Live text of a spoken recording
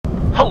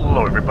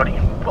Hello everybody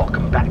and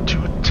welcome back to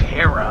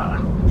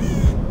Tera.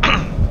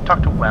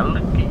 Talk to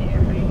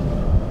Gary.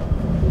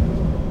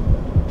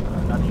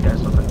 None of you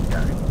guys look like the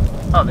guy.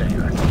 Oh, there you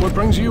are. What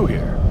brings you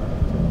here?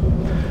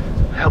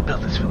 Help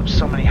build this village.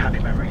 So many happy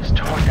memories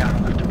torn down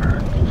and left to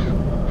burn.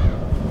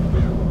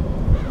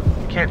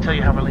 Can't tell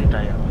you how relieved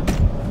I am.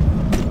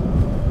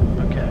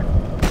 Okay.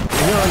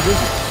 Here on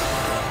business.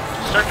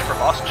 Search for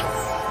lost children.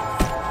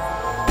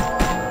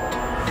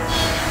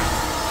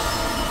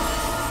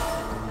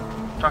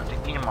 Talk to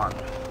Iman.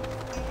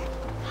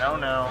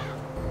 No.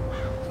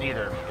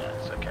 Neither of you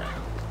guys. Okay.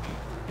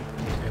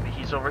 Maybe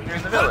he's over here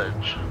in the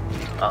village.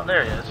 Oh,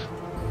 there he is.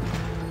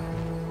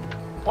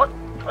 What?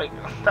 Like,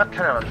 that's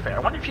kind of unfair. I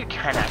wonder if you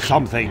can actually...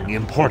 Something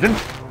important?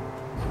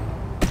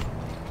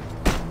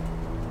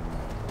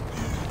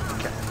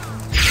 Okay.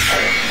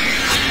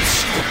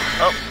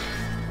 Oh.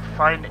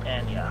 Find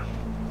Anya.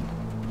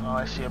 Oh,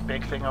 I see a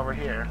big thing over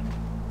here.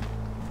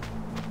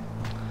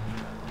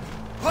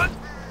 What?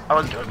 I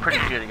was doing pretty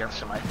good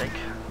against him, I think,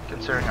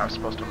 considering I was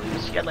supposed to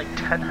lose. He had like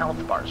 10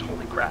 health bars,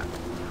 holy crap.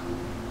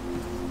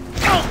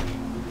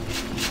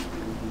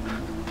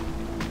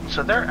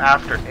 So they're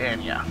after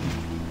Anya.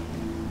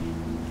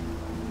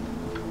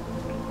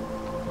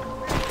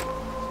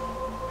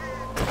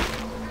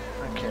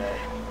 Okay.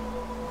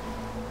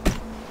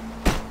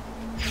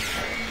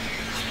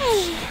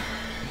 Hey,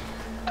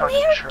 Talk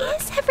where to Tera.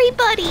 is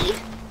everybody?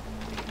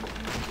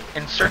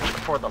 In search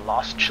for the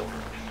lost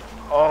children.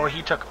 Oh,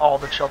 he took all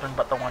the children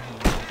but the one he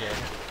did.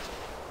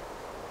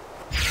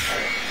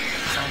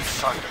 Trying to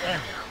talk to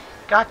Anya.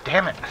 God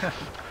damn it.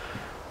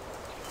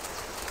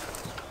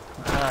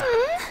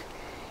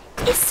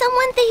 Is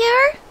someone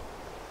there?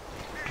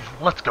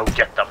 Let's go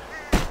get them.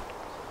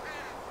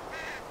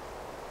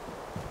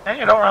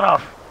 Anya, don't run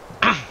off.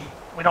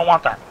 We don't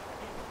want that.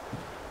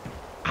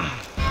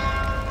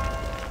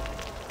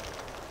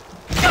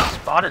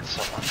 Spotted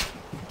someone.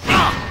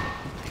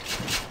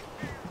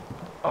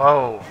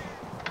 Oh.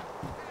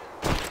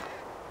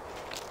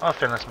 Oh,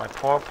 Finless, my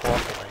poor boy.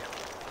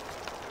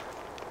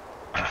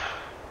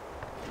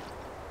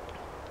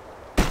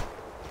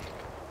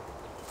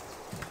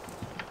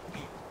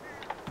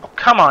 Oh,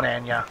 come on,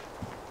 Anya.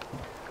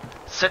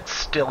 Sit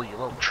still, you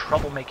little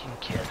troublemaking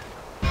kid.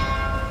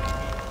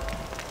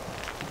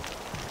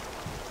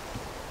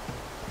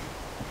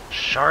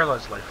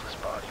 Charla's lifeless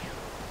body.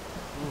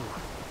 Ooh.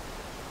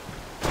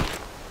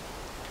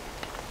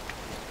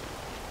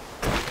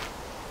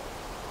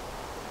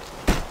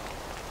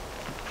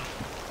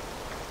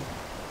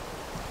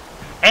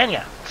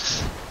 Anya,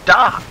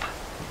 stop!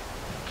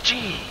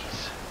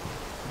 Jeez.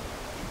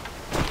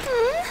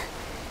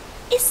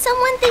 Is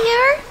someone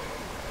there?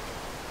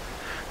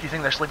 Do you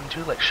think they're sleeping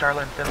too, like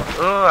Charla and Finland?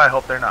 Oh, I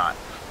hope they're not.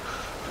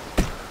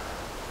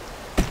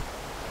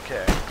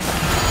 Okay.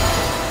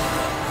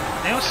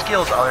 New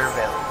skills are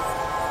available.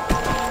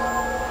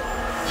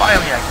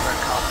 Finally, I can learn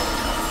combo.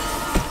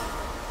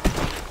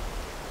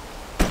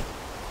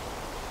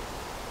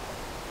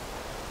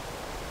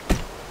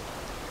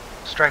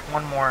 Strike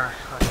one more.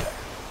 Okay.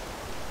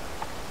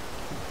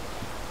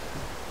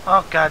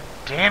 Oh, god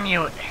damn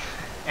you,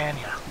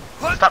 Anya.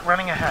 Stop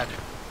running ahead.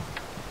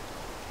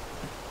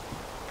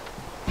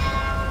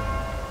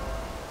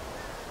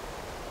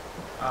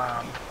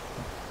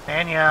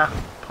 Anya,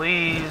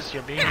 please,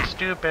 you're being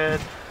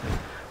stupid.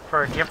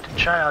 For a gifted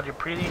child, you're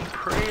pretty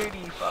fucked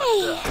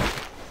up.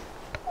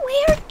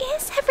 Where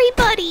is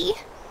everybody?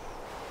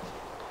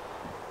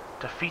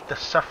 Defeat the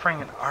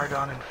suffering and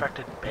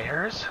Argon-infected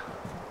bears?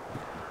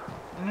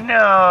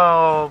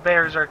 No,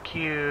 bears are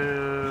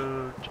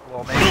cute.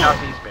 Well, maybe not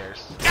these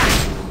bears.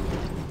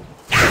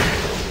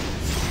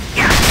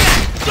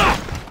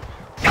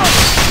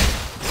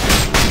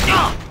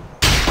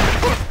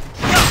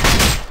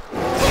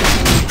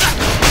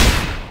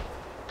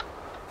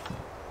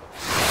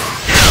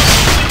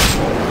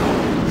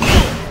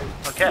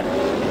 Okay.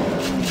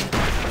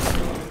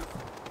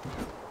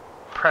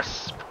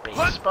 Press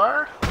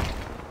spacebar?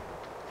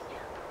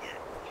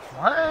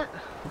 What?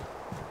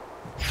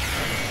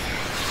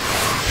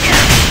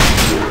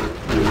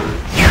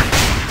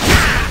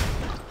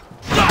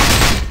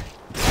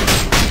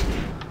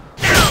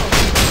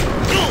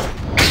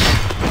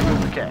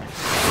 Okay.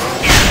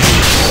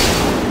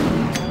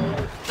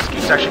 This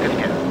game's actually going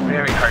to get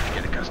very hard to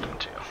get accustomed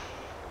to.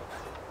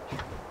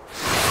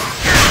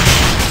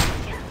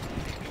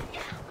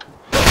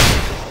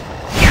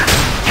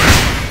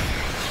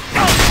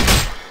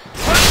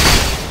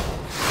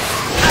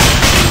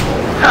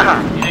 Haha,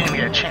 you didn't even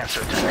get a chance to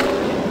attack.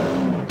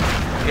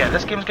 Yeah,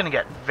 this game's going to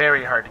get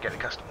very hard to get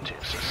accustomed to.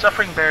 So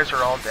suffering bears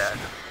are all dead.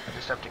 I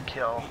just have to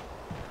kill...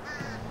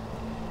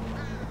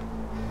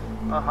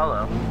 Oh,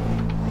 hello.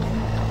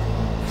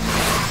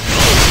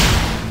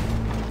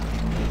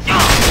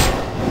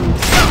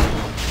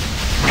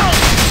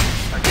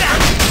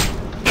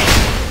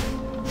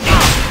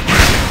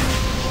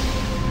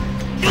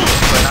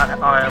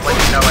 Oh, I have like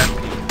no MP.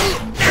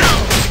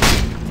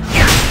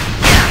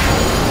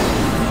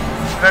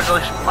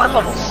 Congratulations, I'm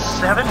level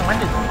 7? When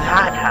did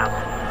that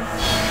happen?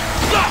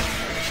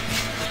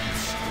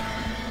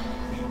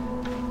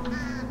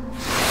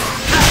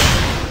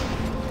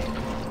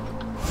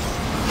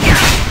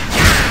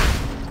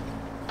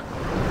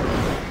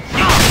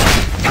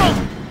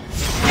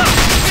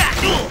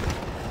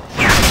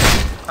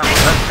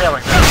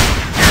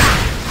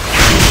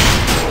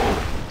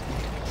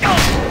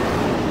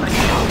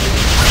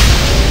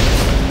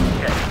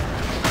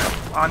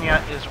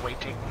 is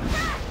waiting.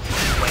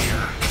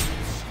 Where?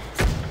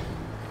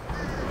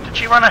 Did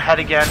she run ahead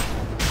again?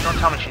 Don't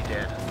tell me she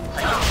did.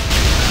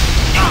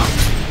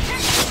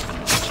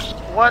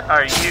 What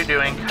are you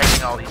doing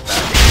kiting all these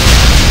bags?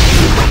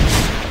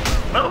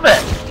 Move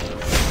it!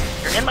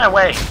 You're in my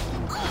way.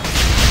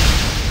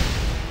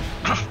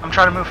 I'm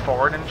trying to move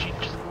forward and she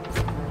just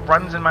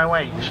runs in my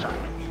way each time.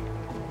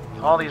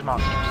 All these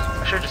monsters.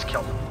 I should have just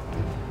killed them.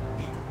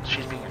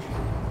 She's being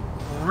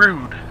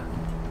rude.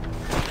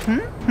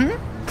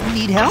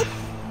 Need help?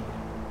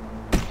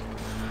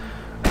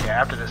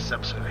 Yeah, after this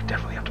episode, I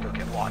definitely have to go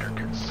get water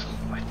because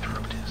my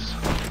throat is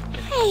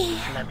getting Hey.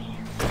 phlegmy.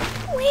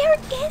 Where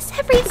is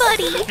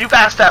everybody? You've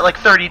asked that like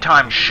 30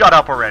 times. Shut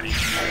up already.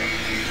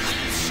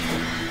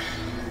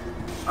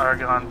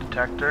 Argon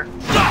detector.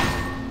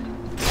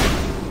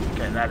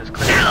 Okay, that is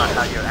clearly not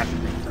how you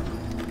activate them.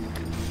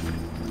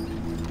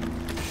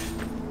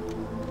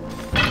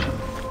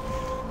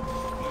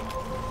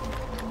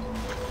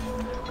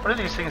 What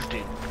do these things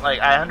do? Like,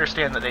 I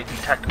understand that they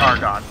detect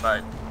argon,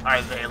 but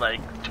are they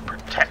like to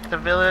protect the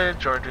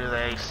village, or do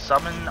they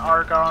summon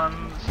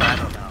argons? I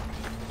don't know.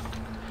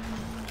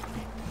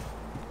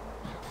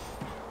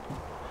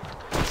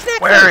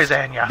 Where is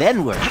Anya?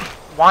 Then where?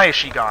 Why is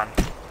she gone?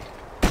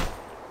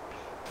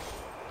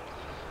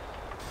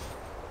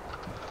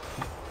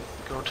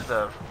 Go to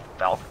the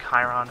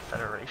Valkyron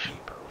Federation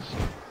post.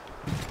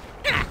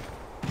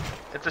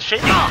 It's a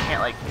shame that you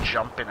can't like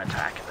jump and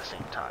attack at the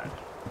same time.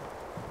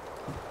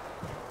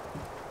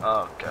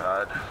 Oh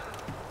god.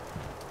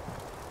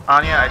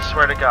 Anya, I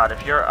swear to god,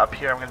 if you're up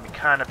here, I'm gonna be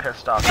kinda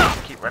pissed off if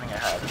you keep running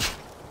ahead.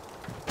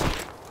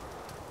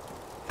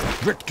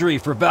 Victory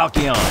for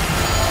Valkion.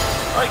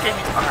 Oh, they gave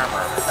me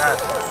armor.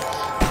 That's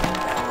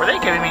nice. Were they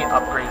giving me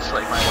upgrades to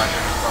like my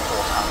weapons the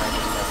whole time? I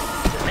just never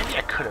used it. Maybe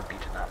I could have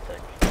beaten that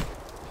thing.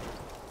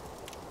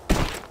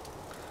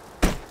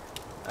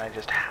 I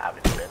just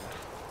haven't been.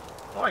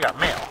 Oh, I got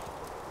mail.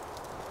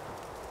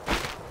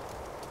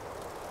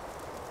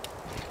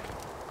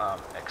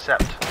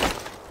 Accept.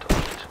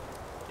 Delete.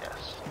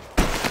 Yes.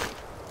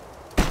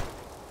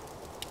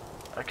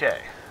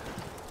 Okay.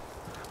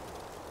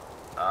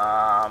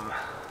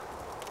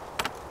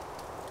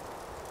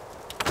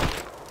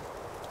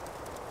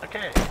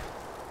 Okay.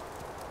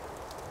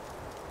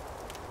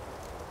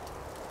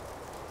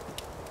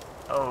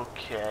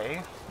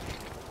 Okay.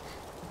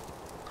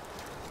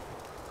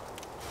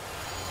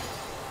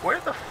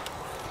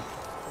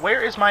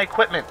 Where is my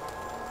equipment?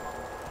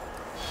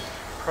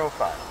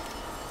 Profile.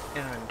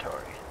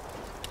 Inventory.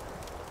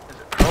 Is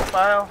it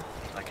profile?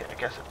 Okay, I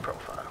guess it's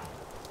profile.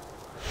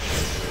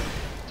 Let's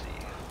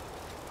see.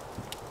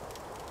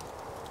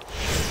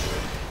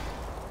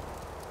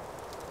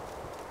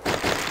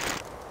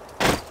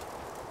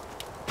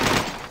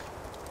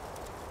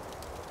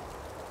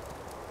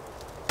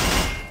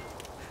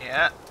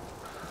 Yeah.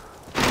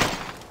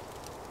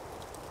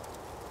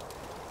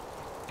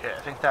 Okay, I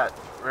think that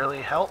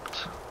really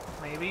helped,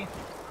 maybe.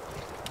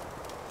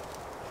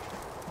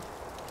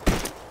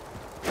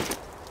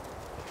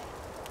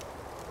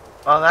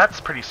 Well,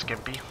 that's pretty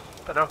skimpy,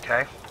 but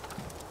okay.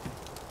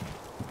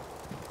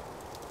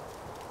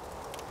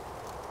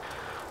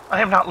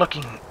 I am not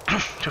looking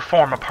to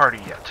form a party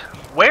yet.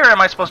 Where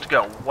am I supposed to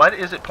go? What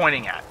is it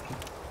pointing at?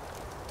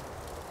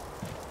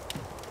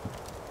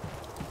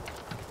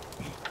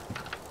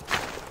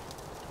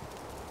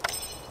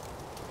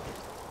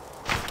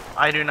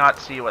 I do not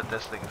see what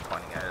this thing is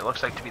pointing at. It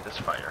looks like to be this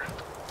fire.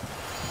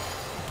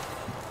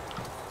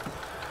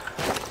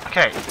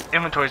 Okay,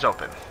 inventory's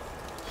open.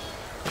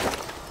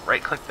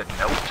 Right-click the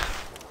note.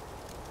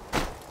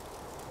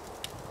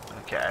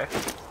 Okay.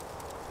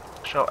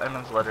 Show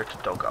Edmund's letter to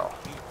Dogal.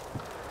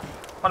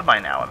 What am I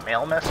now, a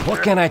mail messenger?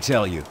 What can I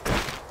tell you?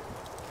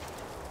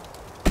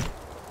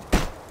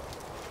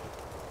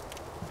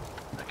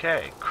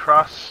 Okay,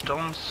 cross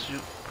Stone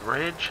Soup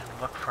Bridge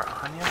and look for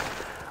Anya.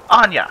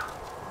 Anya!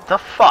 The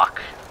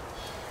fuck?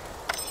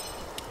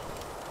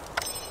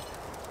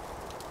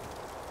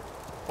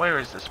 Where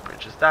is this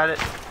bridge? Is that it?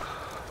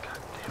 God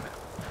damn it.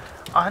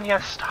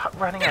 Anya, stop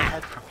running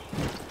ahead from me.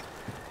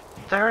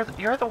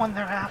 You're the one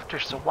they're after,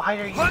 so why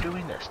are you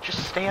doing this?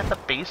 Just stay at the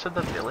base of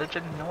the village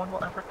and no one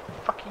will ever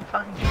fucking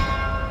find you.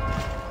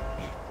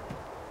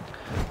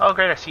 Oh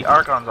great, I see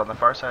Argons on the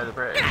far side of the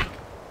bridge.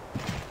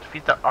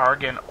 Defeat the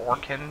Argon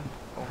Orkin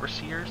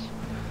Overseers.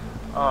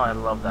 Oh, I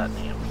love that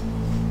name.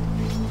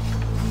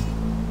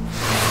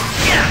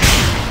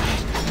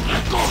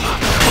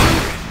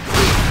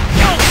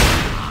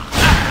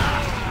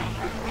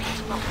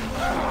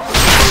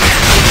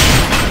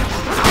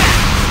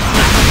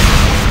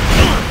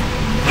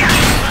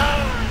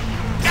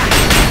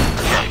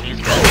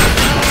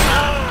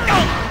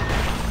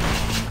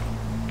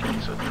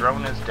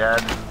 Drone is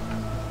dead.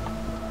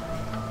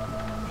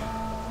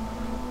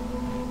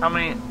 How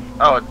many?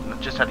 Oh, it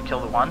just had to kill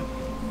the one?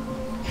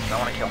 I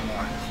want to kill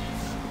more.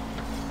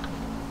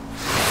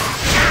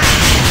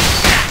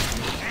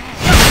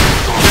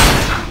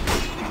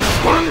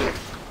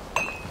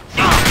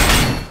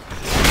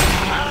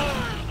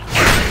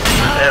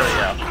 There we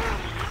go.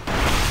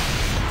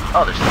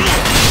 Oh, there's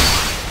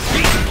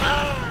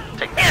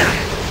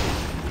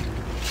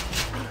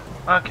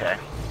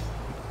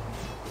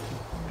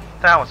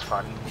That was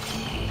fun.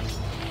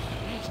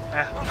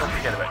 Don't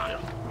forget about you.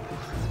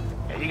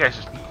 Yeah, you guys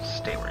just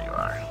stay where you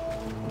are.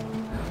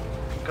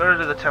 Go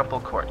to the temple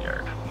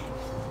courtyard.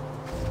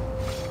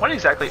 What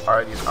exactly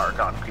are these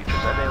Argon creatures?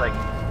 Are they like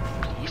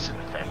beasts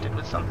infected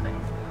with something?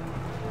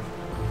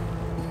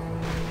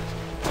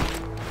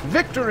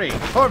 Victory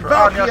for For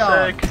Anya's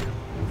Valkyrie! sake.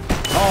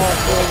 All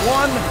for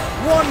one,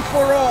 one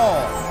for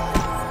all!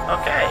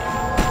 Okay.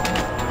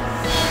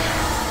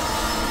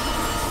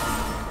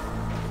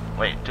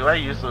 Wait, do I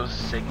use those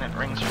signet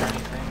rings for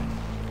anything?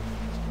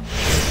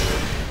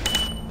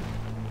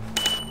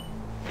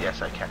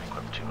 Yes, I can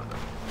equip 2 of them.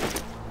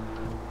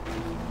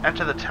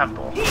 Enter the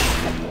temple. I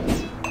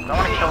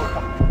want to kill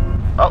one.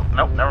 Oh,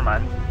 nope, never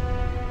mind.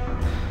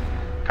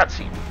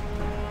 Cutscene.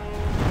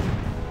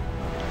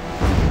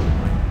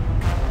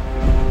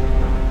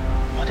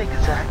 What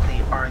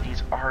exactly are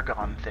these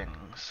Argon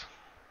things?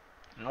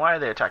 And why are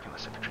they attacking the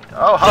symmetry?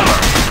 Oh, hello!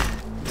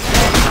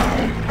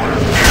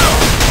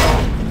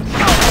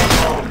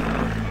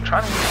 I'm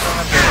trying to use some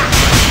of the...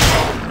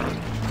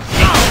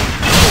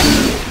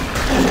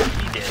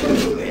 He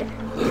did.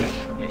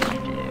 Yeah, he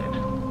did.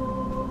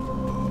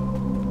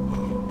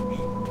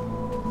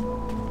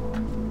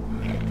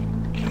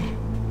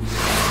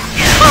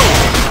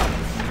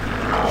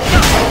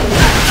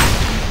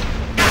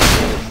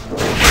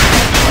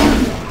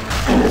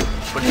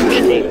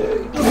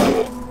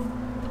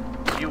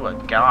 You a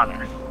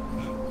goner.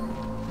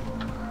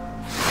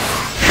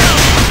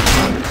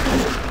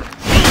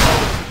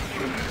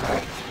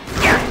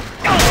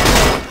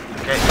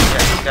 Okay,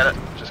 yeah,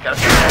 just gotta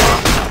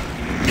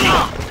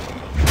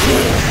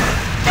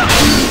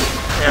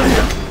there we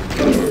go.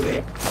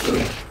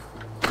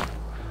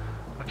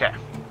 Okay.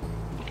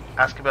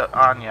 Ask about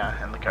Anya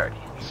and the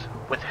Guardians.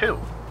 With who?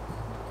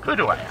 Who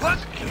do I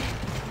ask?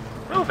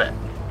 Move it.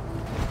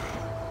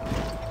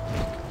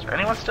 Is there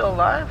anyone still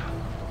alive?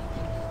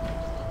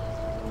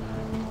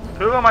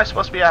 Who am I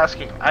supposed to be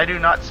asking? I do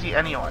not see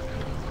anyone.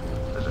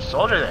 There's a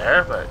soldier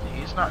there, but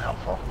he's not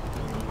helpful.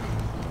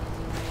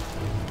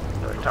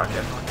 Do I talk to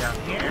anyone down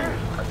here?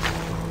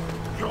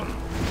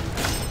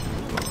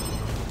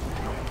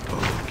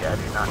 Okay, I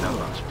do not know who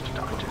I'm supposed to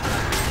talk to.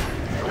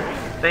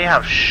 They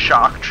have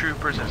shock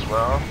troopers as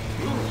well.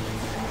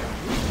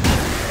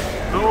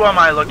 Who am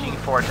I looking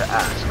for to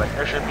ask? Like,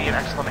 there should be an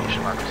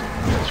exclamation mark or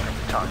something on the screen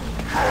telling me.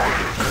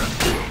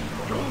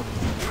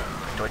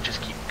 Do I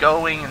just keep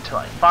going until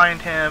I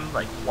find him?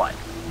 Like, what?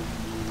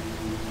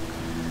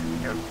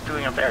 You're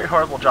doing a very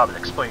horrible job at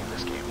explaining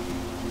this game.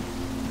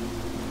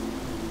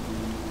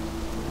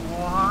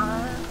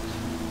 What?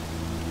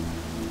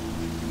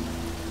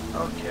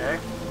 Okay.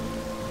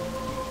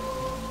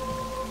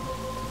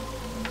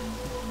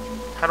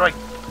 How do I...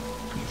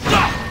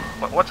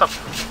 What's up?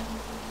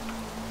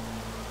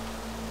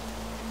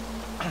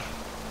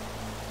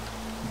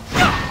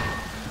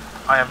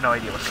 I have no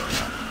idea what's going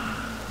on.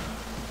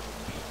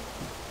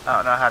 I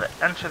don't know how to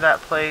enter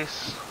that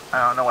place.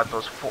 I don't know what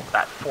those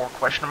that 4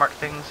 question mark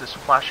things is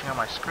flashing on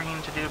my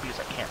screen to do because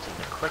I can't seem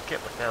to click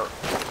it without...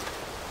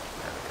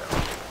 There we go.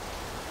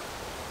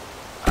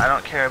 I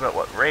don't care about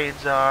what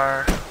raids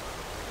are.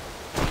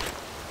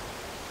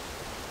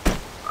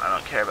 I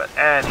don't care about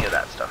any of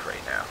that stuff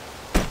right now.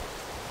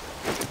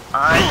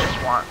 I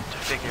just want to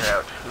figure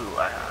out who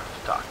I have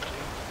to talk to.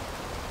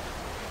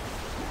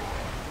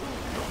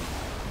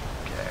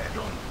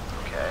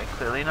 Okay,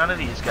 clearly none of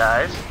these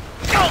guys.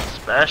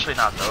 Especially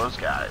not those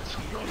guys.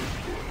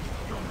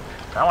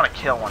 I want to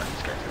kill one of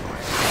these guys anyway.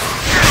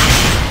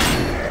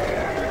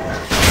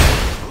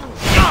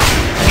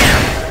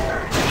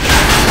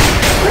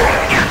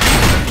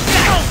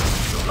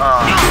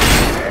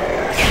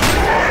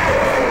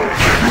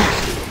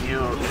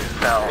 You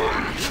fell.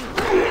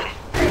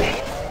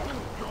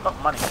 Oh,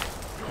 money.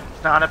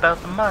 It's not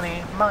about the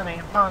money,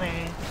 money,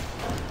 money.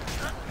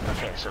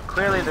 Okay, so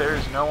clearly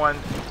there's no one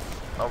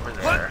over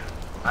there.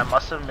 I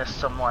must have missed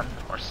someone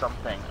or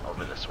something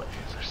over this way.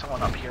 Is there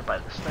someone up here by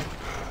this thing?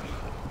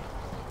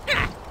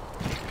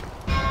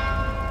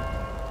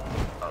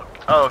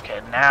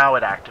 Okay, now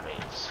it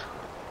activates.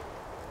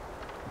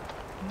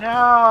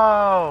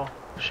 No!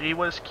 She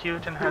was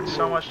cute and had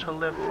so much to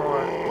live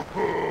for.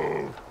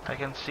 I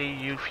can see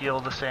you feel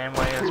the same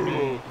way as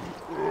me.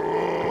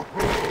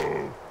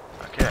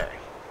 Okay.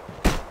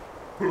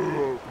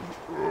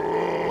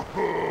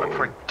 Look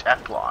for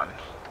Deplon.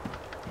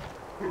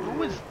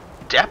 Who is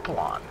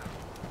Deplon?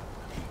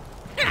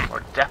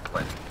 Or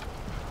Deplin?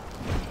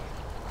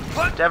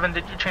 Devin,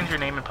 did you change your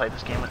name and play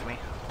this game with me?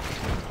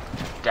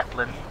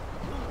 Deplin.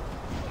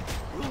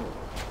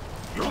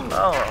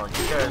 Oh,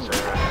 you guys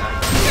are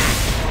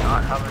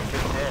not having a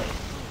good day.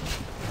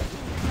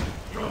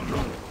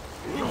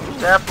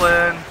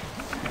 Deplin!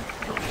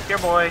 Here,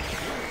 boy.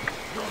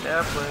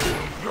 Deplin.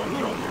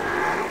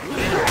 I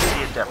didn't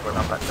see a Deplin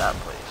up at that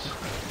place.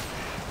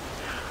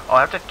 Oh, I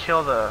have to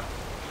kill the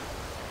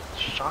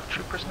shock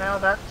troopers now?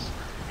 That's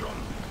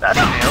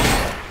new.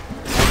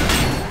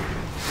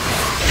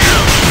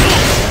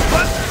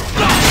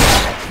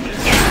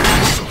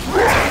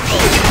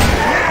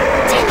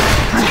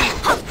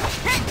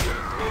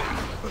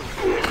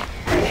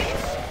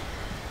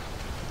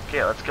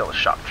 Okay, let's kill the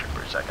shock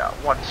troopers. I got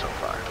one so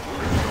far.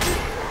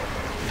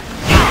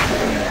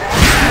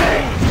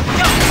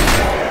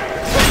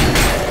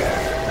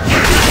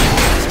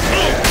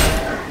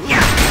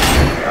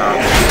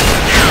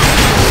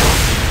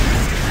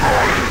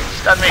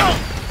 Stun me!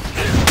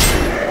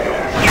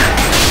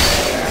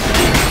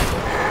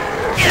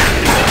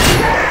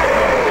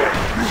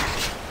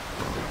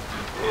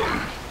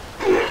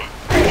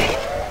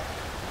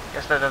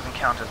 Guess that doesn't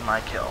count as my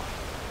kill.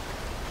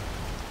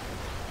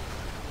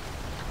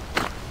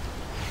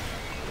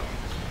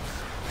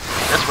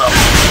 This will.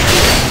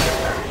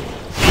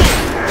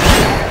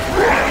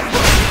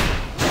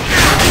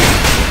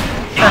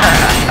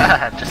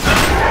 Just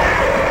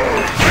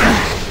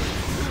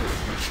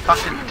talk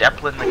to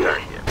Deplin the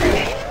Guardian.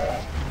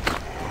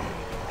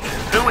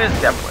 Who is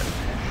Deplin?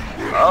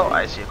 Oh,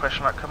 I see a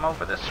question mark come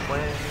over this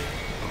way.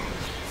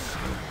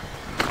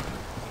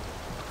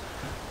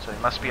 So he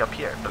must be up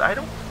here, but I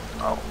don't...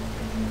 Oh.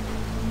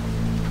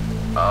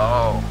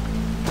 Oh.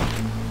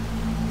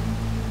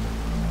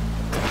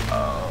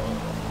 Oh.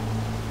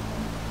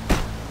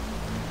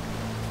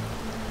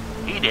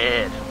 He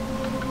did.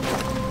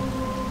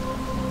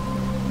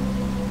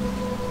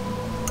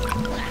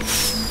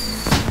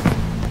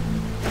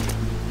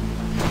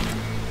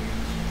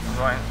 I'm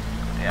going...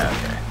 Yeah,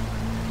 okay.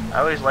 I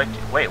always liked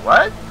you. Wait,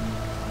 what?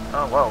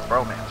 Oh, whoa,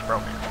 bromance,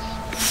 bromance.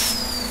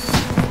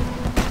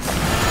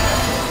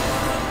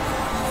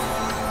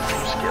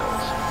 New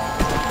skills.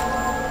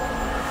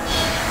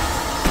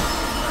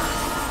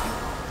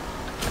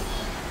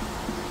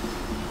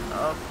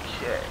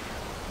 Okay.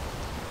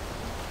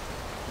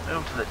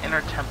 Move to the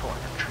inner temple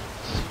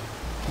entrance.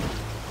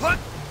 What?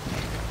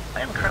 I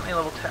am currently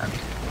level 10.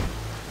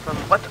 From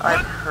what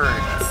I've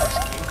heard, this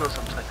game goes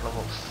up to like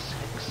level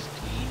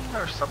 16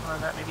 or something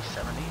like that, maybe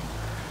 70.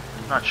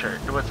 I'm not sure.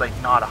 It was like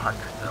not 100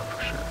 though,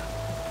 for sure.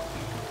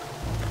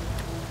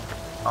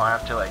 Oh, I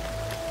have to like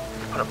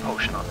put a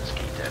potion on this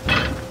gate then.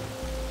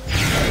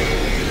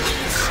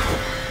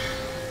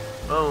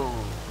 Whoa.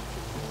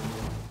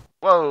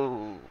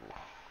 Whoa.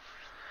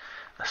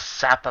 The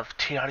sap of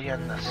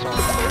Tyrion the sword.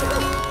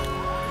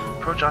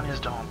 Approach Anya's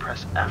dome,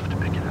 press F to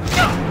pick it up.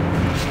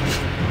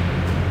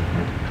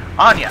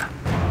 Anya!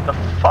 The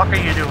fuck are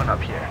you doing up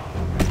here?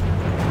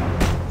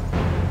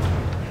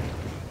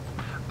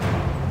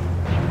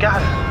 You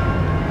got it!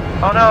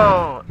 Oh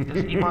no!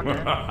 Is Iman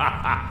dead?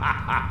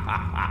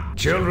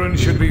 Children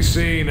should be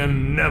seen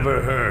and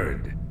never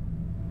heard.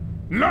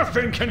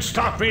 Nothing can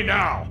stop me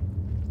now!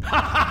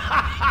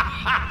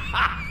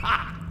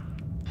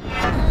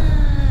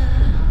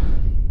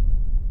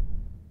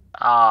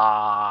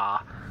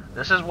 Ah,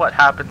 this is what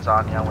happens,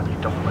 Anya, when you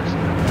don't listen.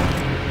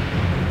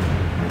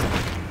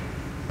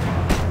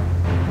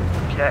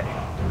 Okay,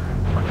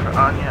 look for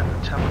Anya at the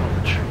Temple of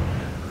the Tree.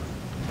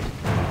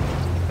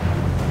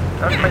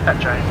 Gotta fight that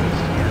giant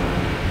beast again.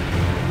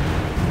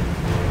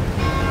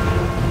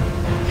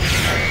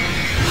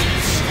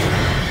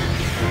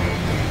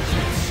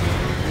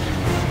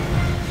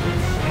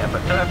 Yeah,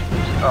 but don't have to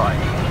use it. Oh, I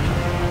know.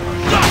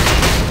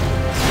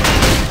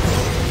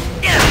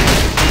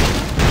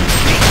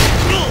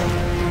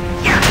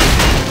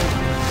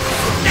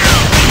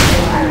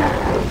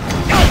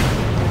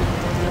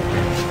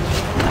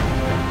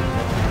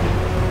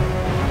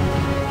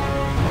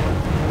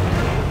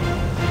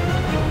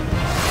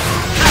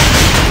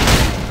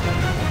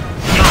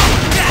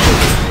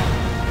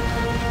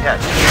 Yeah.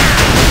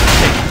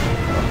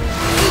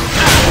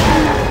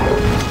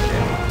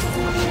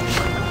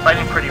 I'm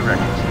fighting pretty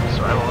recklessly,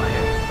 so I will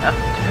hit F2.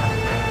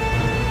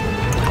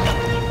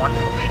 One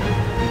potion.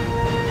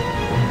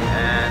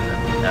 And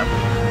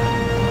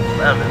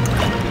F11.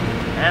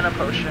 And a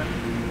potion.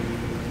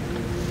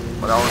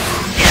 What else?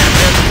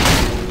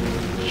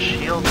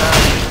 Shield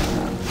dash.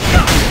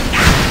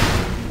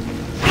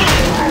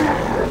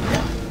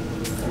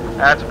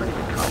 That's a pretty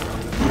good combo.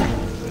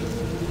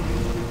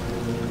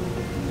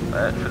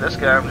 But for this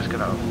guy, I'm just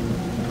gonna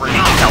bring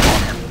hell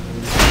on him.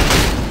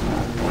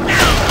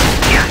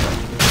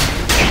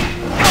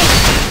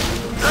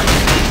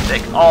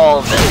 Take all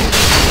of this.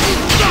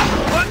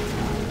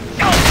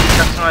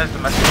 Customize the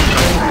message in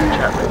the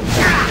chat room.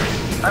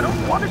 I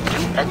don't want to do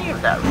any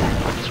of that really.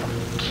 I just want to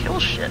kill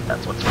shit.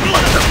 That's what's fun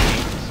about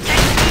games.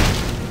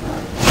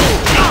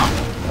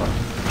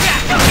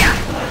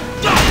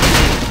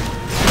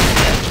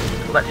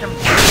 Let him.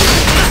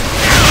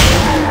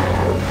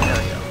 There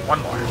we go.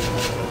 One more.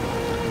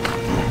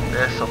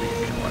 This'll be a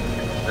good one.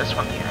 This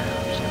one here. I'm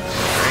just gonna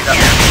straight up.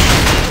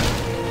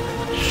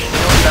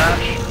 Shield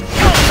dash.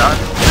 Done.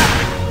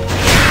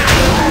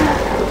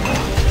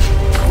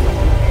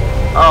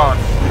 Oh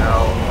no.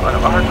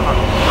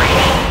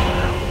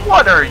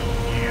 What are you?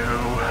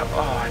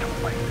 Oh, I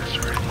don't like this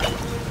already.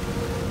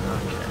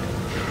 Okay.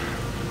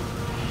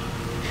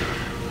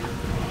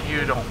 You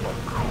don't look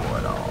cool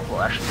at all.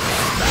 Well, actually,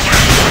 that's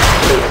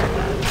not.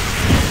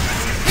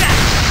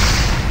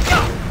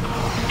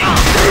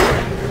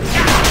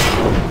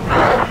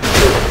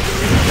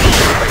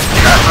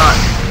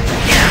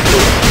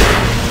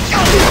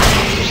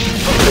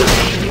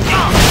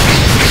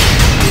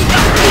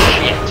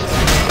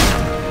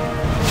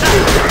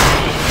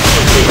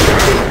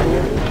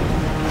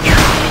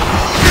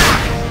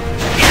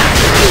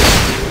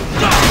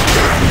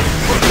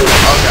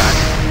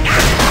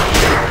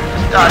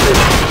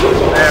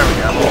 There we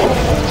go.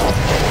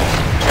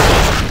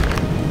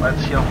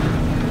 Let's heal.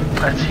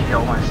 Let's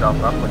heal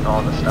myself up with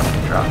all the stuff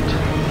we dropped.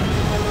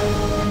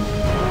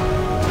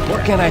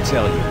 What can I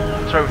tell you?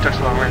 Sorry we took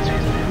so long to season.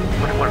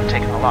 It would have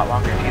taken a lot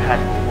longer if you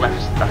hadn't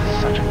left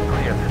such a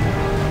clear.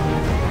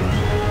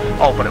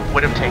 Oh, but it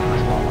would have taken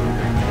us a lot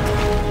longer.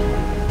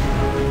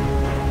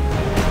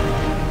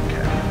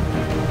 Okay.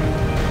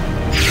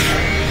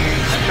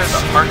 There's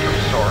a heart of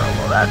sorrow.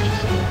 Well, that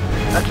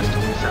just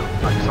doesn't sound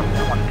like something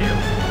I want to do.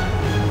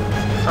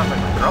 It sounds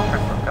like my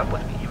girlfriend broke up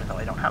with me, even though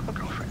I don't have a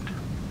girlfriend.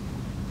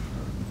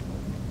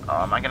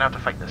 Am I gonna have to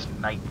fight this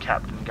knight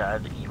captain guy,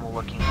 the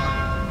evil-looking one?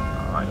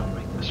 Oh, I don't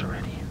like this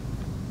already.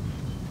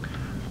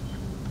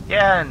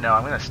 Yeah, no,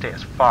 I'm gonna stay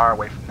as far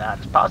away from that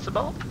as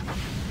possible.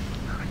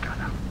 Oh, God,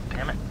 no.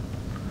 Damn it.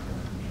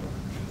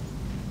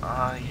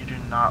 You do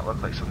not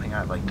look like something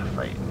I'd like to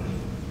fight.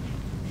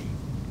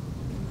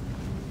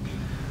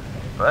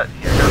 But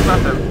here goes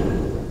nothing.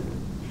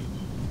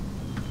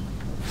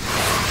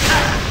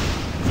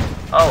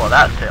 Oh, well,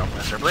 that failed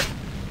miserably.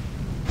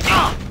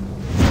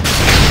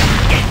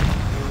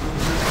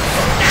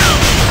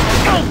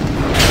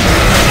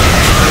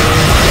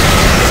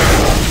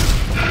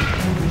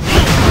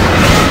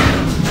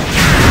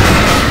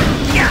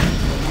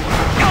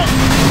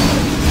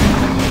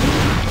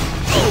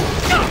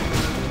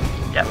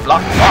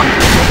 Block, block!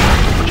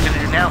 What you gonna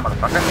do now,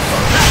 motherfucker?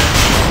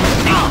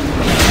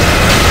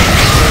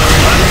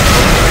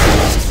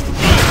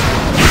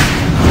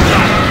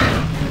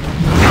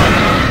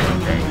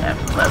 Okay,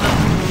 F11.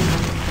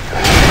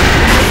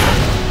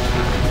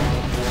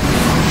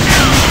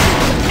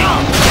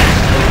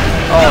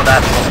 Oh,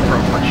 that's what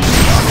broke my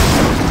shield.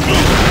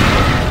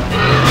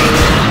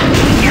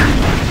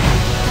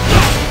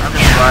 I'm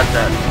just glad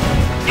that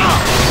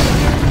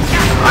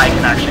I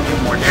can actually do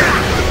more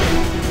damage.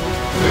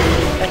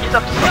 Yeah, he's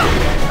up to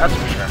something, that's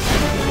for sure.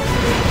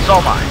 So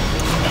am I.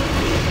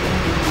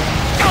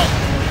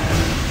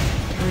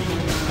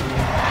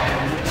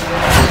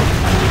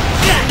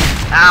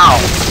 Ow!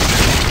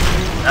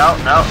 No,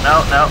 no,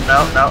 no, no, no,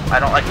 no. I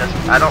don't like this.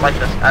 I don't like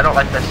this. I don't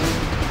like this.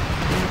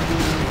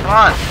 Come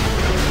on.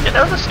 Yeah,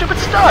 that was a stupid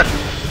stun.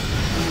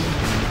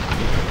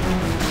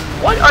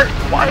 Why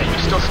are you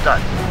still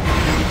stunned?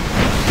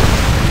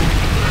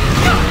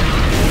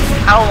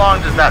 How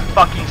long does that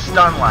fucking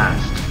stun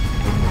last?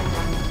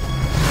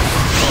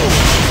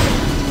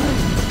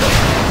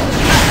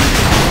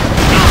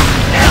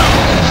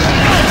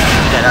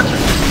 Yeah, that's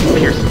just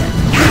piercing it.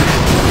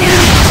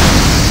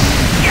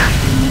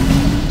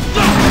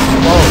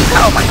 Whoa,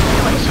 how am I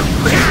feeling so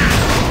quick?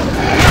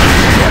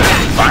 Yeah,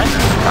 that's fine.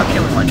 I'm not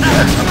feeling like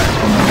that.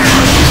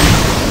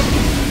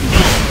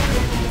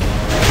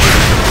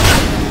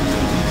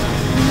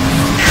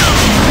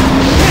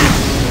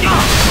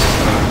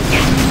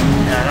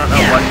 Yeah, I don't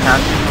know what's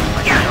happening with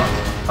my health.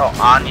 Oh,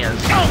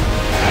 Anya's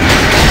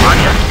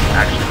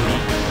actually me.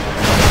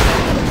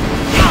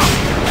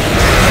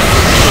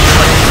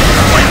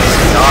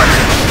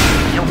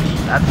 Heal me,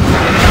 that's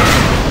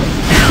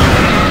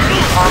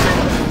common.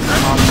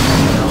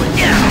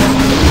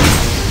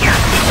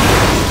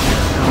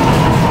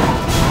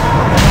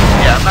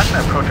 Yeah, I'm not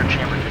gonna approach her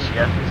chamber just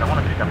yet because I want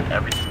to pick up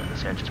everything that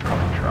this edge is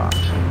probably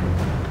dropped.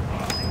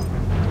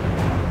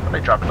 But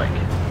they dropped like, I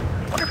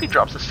wonder if he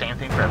drops the same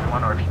thing for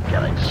everyone or if you can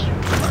get like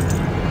super lucky.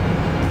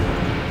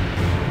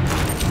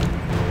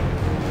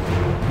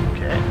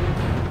 Okay.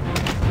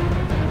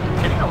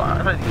 Getting a lot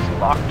of these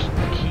locked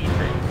key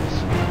things.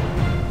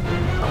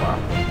 Oh well.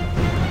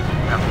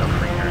 I'm gonna go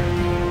free here.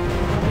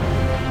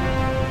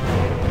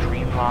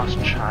 Dream lost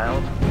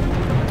child.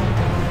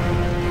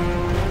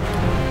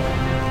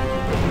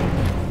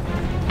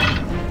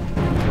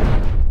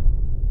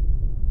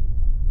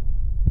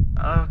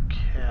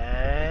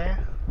 Okay.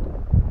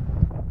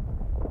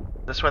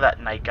 Is this where that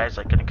knight guy's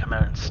like gonna come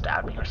out and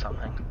stab me or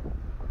something?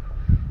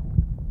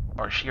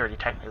 Or is she already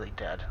technically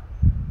dead?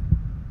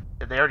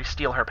 Did they already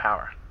steal her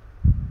power?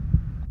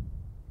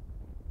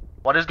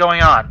 What is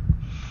going on?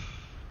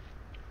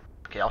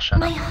 Okay, I'll shut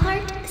My up.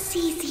 heart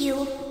sees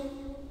you.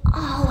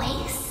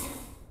 Always.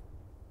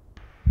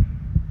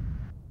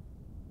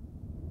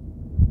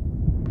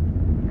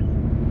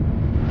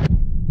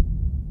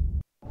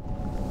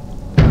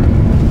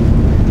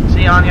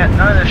 See, Anya,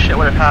 none of this shit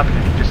would have happened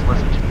if you just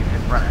listened to me and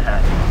didn't run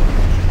ahead.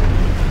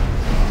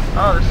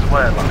 Oh, this is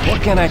what I love.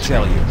 What can I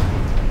tell you?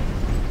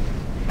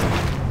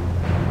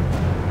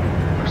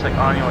 Looks like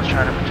Anya was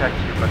trying to protect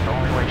you, but the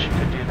only way she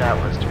could do that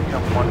was to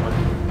become one with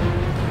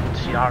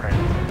Tera.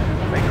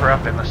 Wake her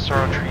up and the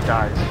sorrow tree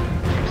dies.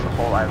 It takes the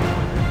whole island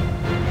with it.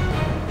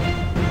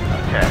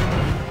 Okay.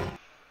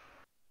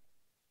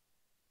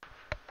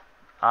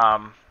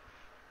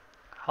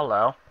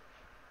 Hello.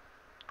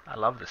 I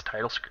love this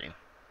title screen.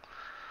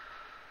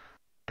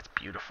 It's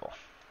beautiful.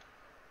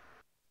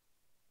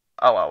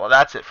 Oh well,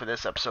 that's it for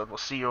this episode. We'll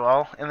see you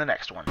all in the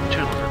next one.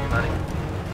 Toodles, everybody.